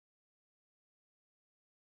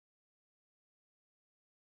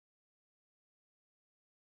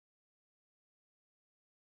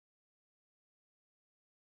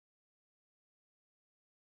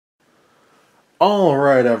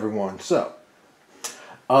Alright everyone, so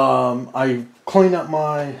I cleaned up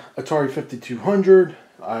my Atari 5200.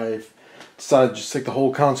 I've decided to just take the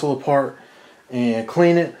whole console apart and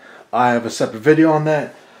clean it. I have a separate video on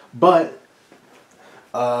that, but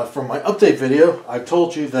from my update video I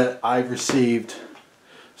told you that I received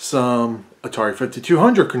some Atari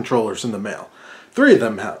 5200 controllers in the mail. 3 of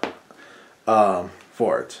them have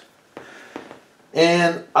for it.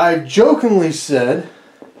 And I jokingly said,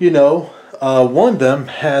 you know, one of them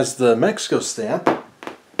has the Mexico stamp.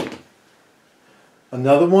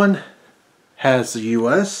 Another one has the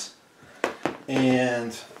US.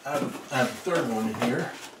 And I have a third one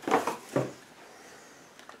here.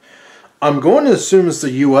 I'm going to assume it's the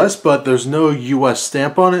US, but there's no US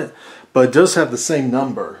stamp on it. But it does have the same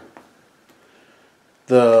number,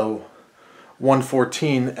 the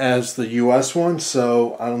 114, as the US one.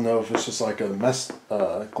 So I don't know if it's just like a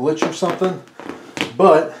glitch or something.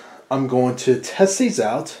 But I'm going to test these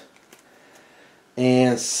out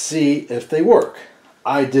and see if they work.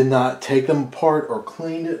 I did not take them apart or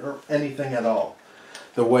clean it or anything at all.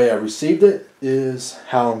 The way I received it is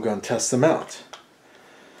how I'm going to test them out.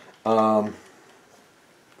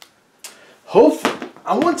 Hopefully,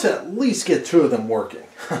 I want to at least get 2 of them working,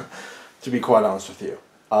 to be quite honest with you.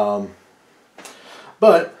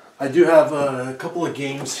 But I do have a couple of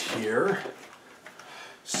games here.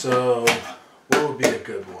 So, what would be a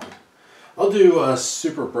good one? I'll do a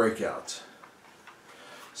Super Breakout.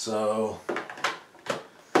 So,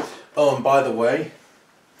 oh, and by the way,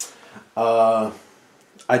 I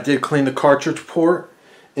did clean the cartridge port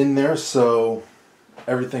in there, so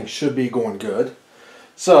everything should be going good.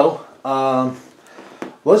 So,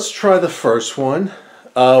 let's try the first one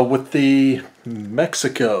with the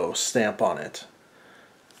Mexico stamp on it.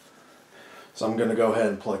 So I'm going to go ahead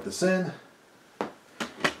and plug this in.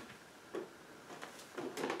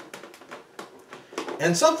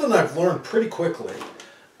 And something I've learned pretty quickly,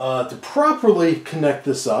 to properly connect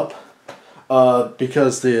this up,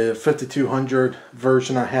 because the 5200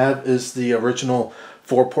 version I have is the original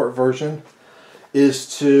 4-port version,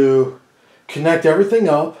 is to connect everything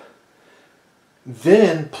up,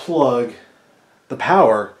 then plug the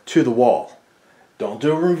power to the wall. Don't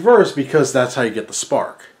do it in reverse, because that's how you get the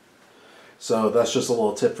spark. So that's just a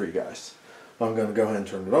little tip for you guys. I'm going to go ahead and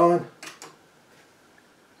turn it on.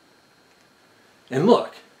 And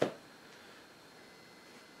look.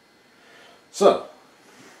 So,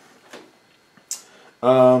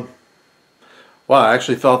 well, I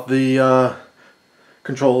actually thought the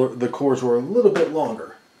cores were a little bit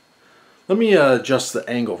longer. Let me adjust the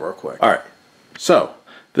angle real quick. Alright, so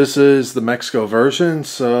this is the Mexico version,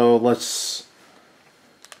 so let's...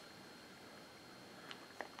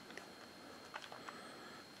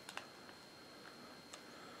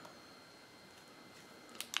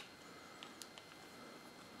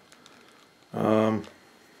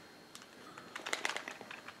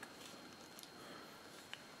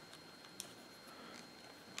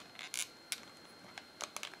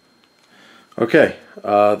 Okay,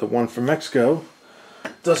 the one from Mexico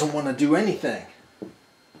doesn't want to do anything.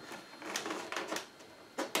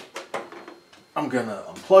 I'm going to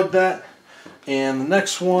unplug that, and the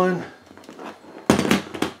next one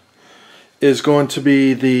is going to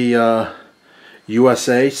be the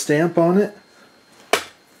USA stamp on it.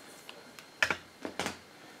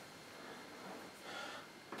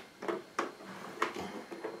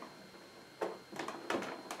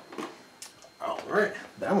 Alright,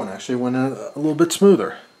 that one actually went a little bit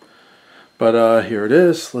smoother. But here it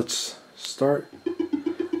is. Let's start.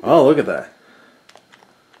 Oh, look at that.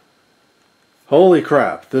 Holy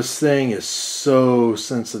crap, this thing is so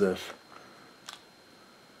sensitive.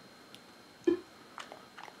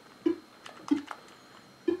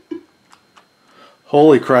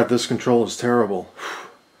 Holy crap, this control is terrible.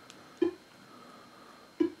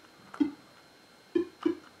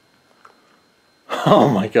 Oh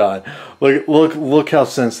my god. Look how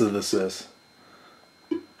sensitive this is.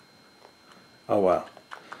 Oh wow.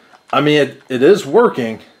 I mean, it is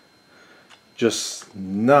working, just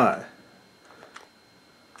not.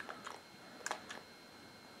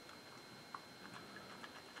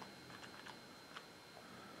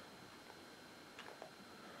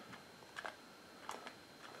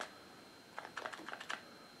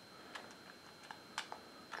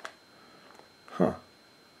 Huh.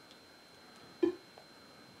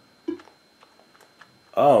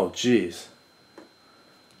 Oh, geez.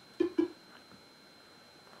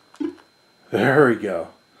 There we go.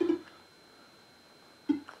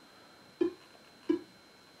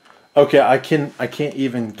 Okay, I can't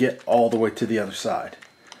even get all the way to the other side.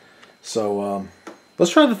 So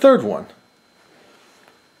let's try the third one.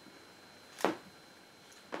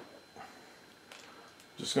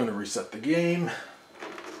 Just going to reset the game.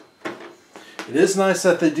 It is nice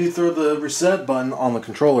that they do throw the reset button on the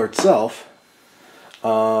controller itself.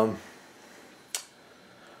 Alright,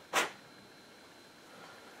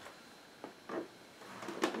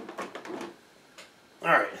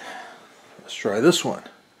 let's try this one.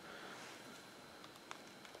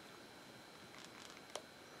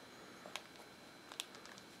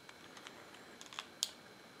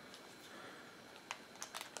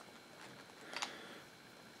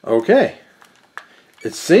 Okay,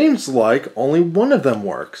 it seems like only one of them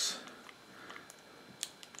works,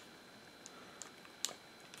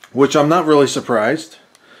 which I'm not really surprised.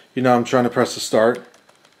 You know, I'm trying to press the start.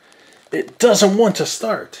 It doesn't want to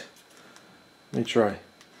start. Let me try.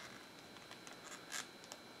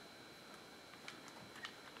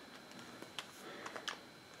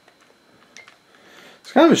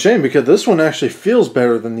 It's kind of a shame because this one actually feels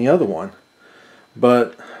better than the other one.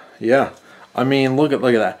 But yeah, I mean, look at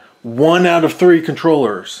that. 1 out of 3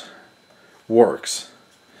 controllers works.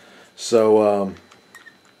 So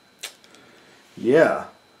yeah.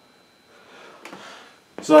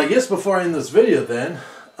 So I guess before I end this video then,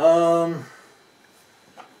 I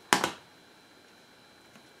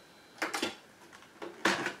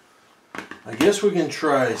guess we can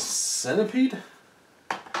try Centipede.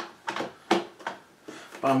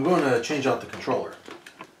 I'm going to change out the controller.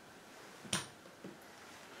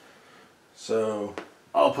 So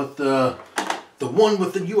I'll put the one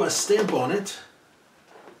with the US stamp on it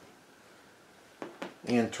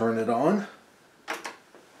and turn it on.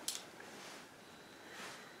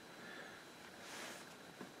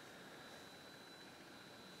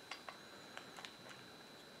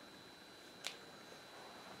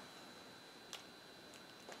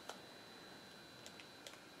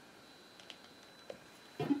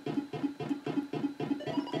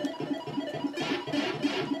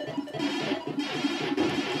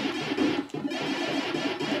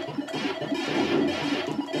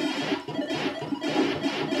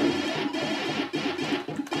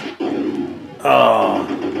 Oh.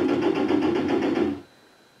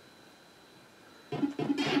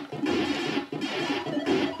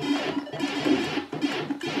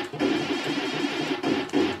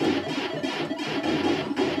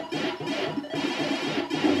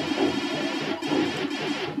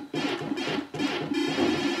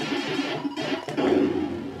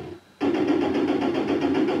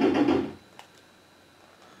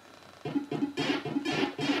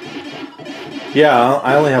 Yeah,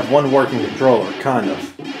 I only have one working controller, kind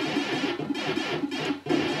of.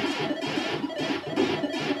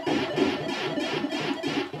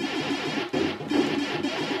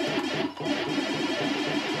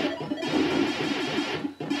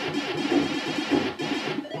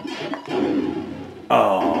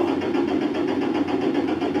 Oh.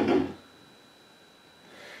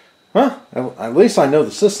 Well, at least I know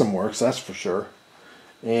the system works, that's for sure.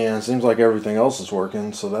 And it seems like everything else is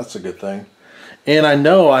working, so that's a good thing. And I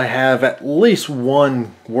know I have at least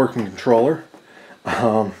one working controller.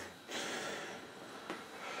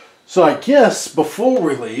 So I guess before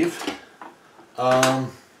we leave, let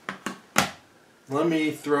me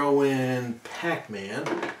throw in Pac-Man,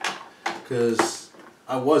 because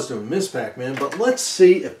I was doing Miss Pac-Man, but let's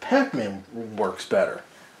see if Pac-Man works better.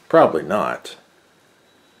 Probably not.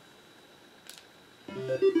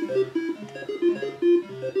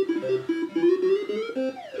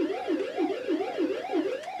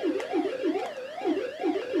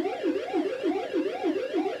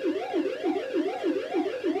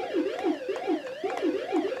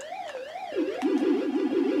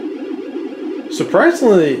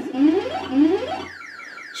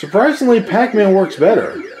 Surprisingly, Pac-Man works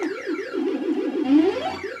better.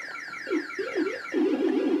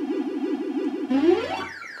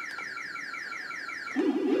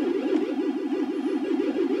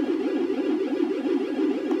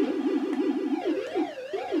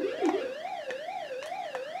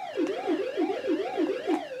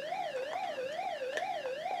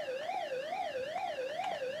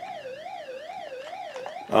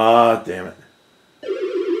 Ah, damn it.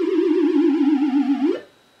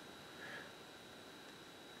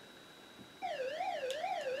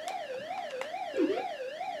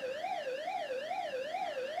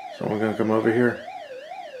 Someone gonna come over here?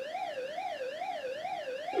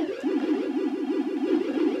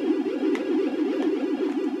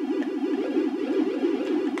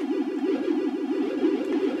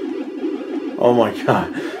 Oh my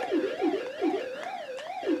God.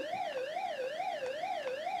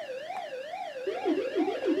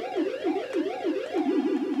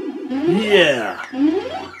 Yeah.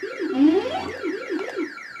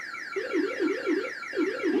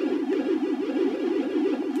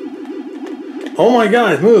 Oh my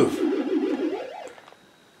god, move!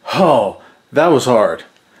 Oh, that was hard.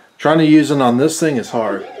 Trying to use it on this thing is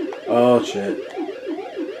hard. Oh shit.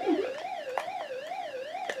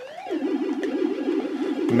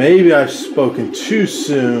 Maybe I've spoken too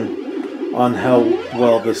soon on how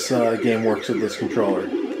well this game works with this controller.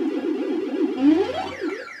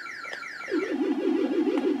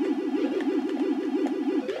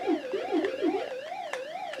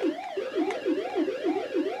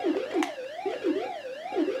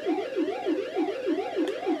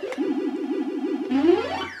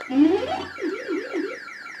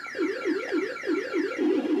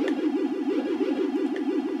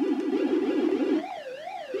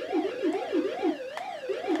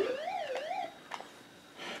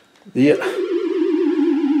 Yeah.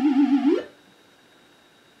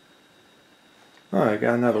 Oh, I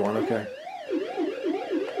got another one, okay.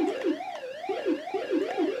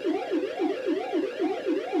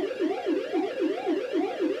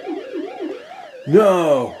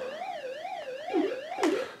 No!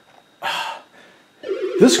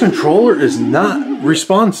 This controller is not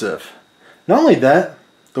responsive. Not only that,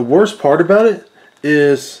 the worst part about it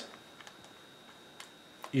is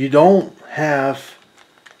you don't have...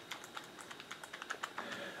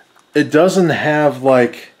 It doesn't have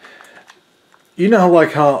like... You know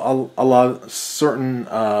like how a lot of certain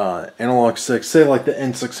analog sticks, say like the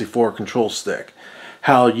N64 control stick,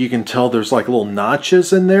 how you can tell there's like little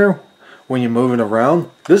notches in there when you're moving around?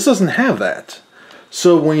 This doesn't have that.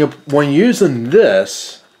 So when using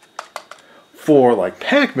this for like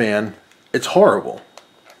Pac-Man, it's horrible.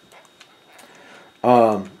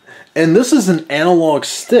 And this is an analog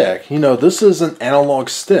stick. You know, this is an analog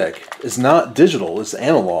stick. It's not digital, it's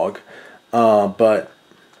analog. But,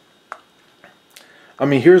 I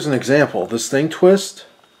mean, here's an example. This thing twist.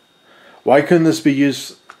 Why couldn't this be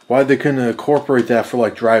used, why they couldn't incorporate that for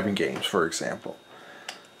like driving games, for example.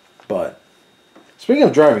 But, speaking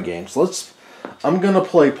of driving games, I'm going to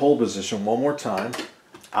play Pole Position one more time.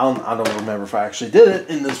 I don't remember if I actually did it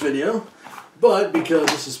in this video. But because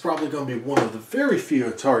this is probably going to be one of the very few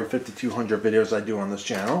Atari 5200 videos I do on this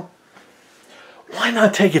channel, why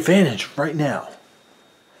not take advantage right now?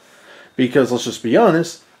 Because let's just be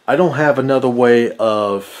honest, I don't have another way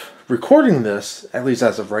of recording this, at least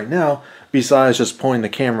as of right now, besides just pointing the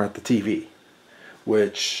camera at the TV.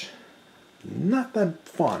 Which, not that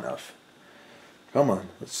fond of. Come on,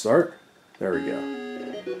 let's start. There we go.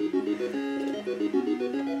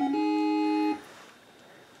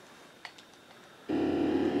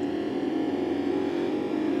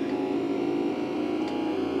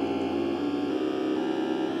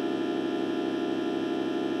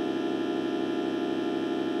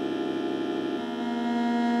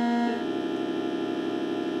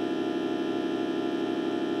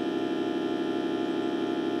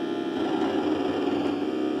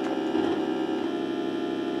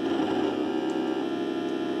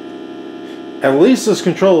 At least this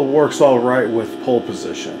controller works alright with pole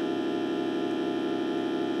position.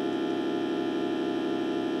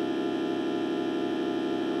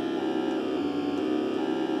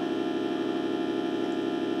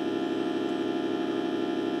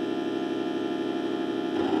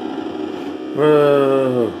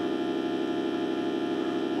 Whoa.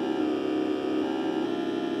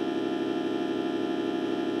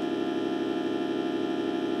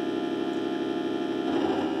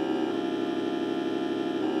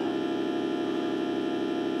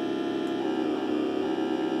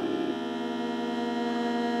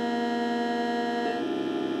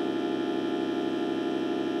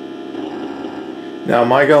 Now,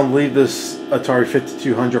 am I going to leave this Atari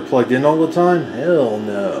 5200 plugged in all the time? Hell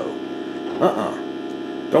no.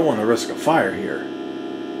 Don't want to risk a fire here.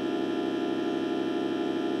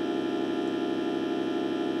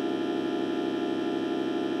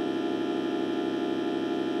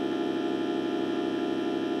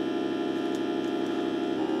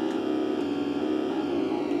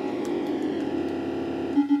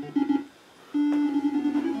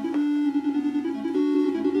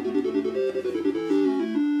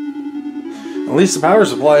 At least the power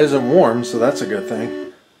supply isn't warm, so that's a good thing.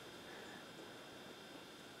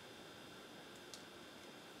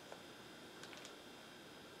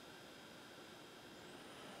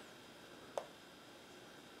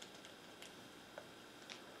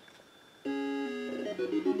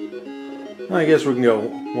 I guess we can go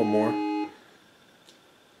one more.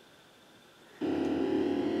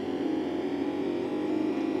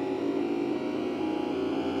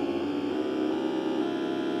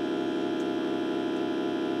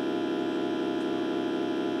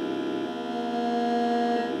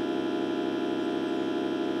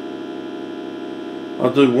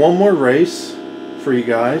 I'll do one more race. for you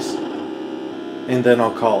guys, and then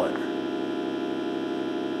I'll call it.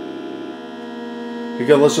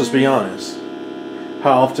 Because let's just be honest,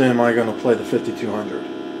 how often am I going to play the 5200?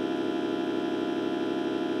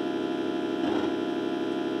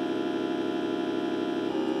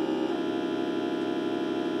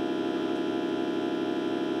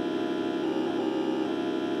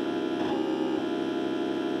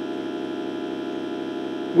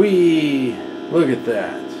 Whee! Look at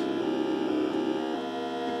that.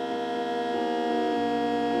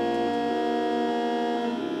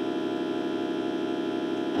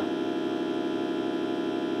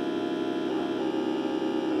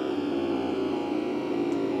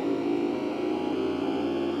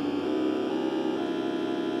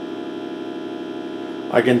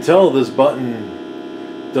 I can tell this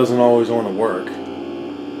button doesn't always want to work,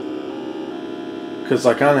 because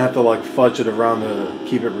I kind of have to like fudge it around to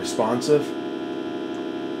keep it responsive.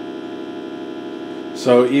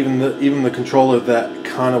 So even the controller that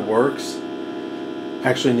kind of works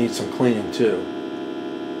actually needs some cleaning too.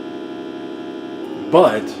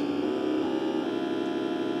 But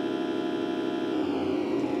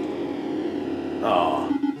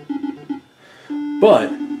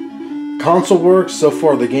console works so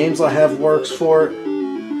far. The games I have works for it.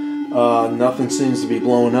 Nothing seems to be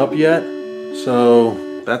blowing up yet,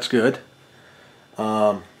 so that's good.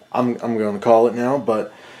 I'm going to call it now,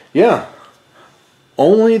 but yeah,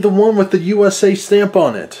 only the one with the USA stamp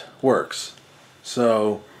on it works.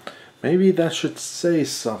 So maybe that should say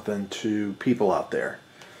something to people out there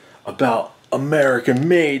about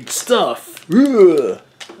American-made stuff. Ugh.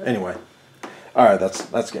 Anyway, all right,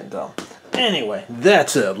 that's getting dumb. Anyway,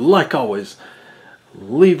 that's it. Like always,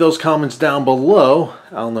 leave those comments down below.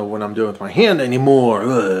 I don't know what I'm doing with my hand anymore.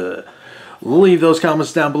 Ugh. Leave those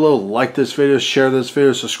comments down below. Like this video, share this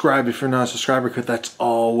video, subscribe if you're not a subscriber, because that's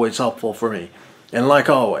always helpful for me. And like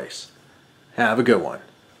always, have a good one.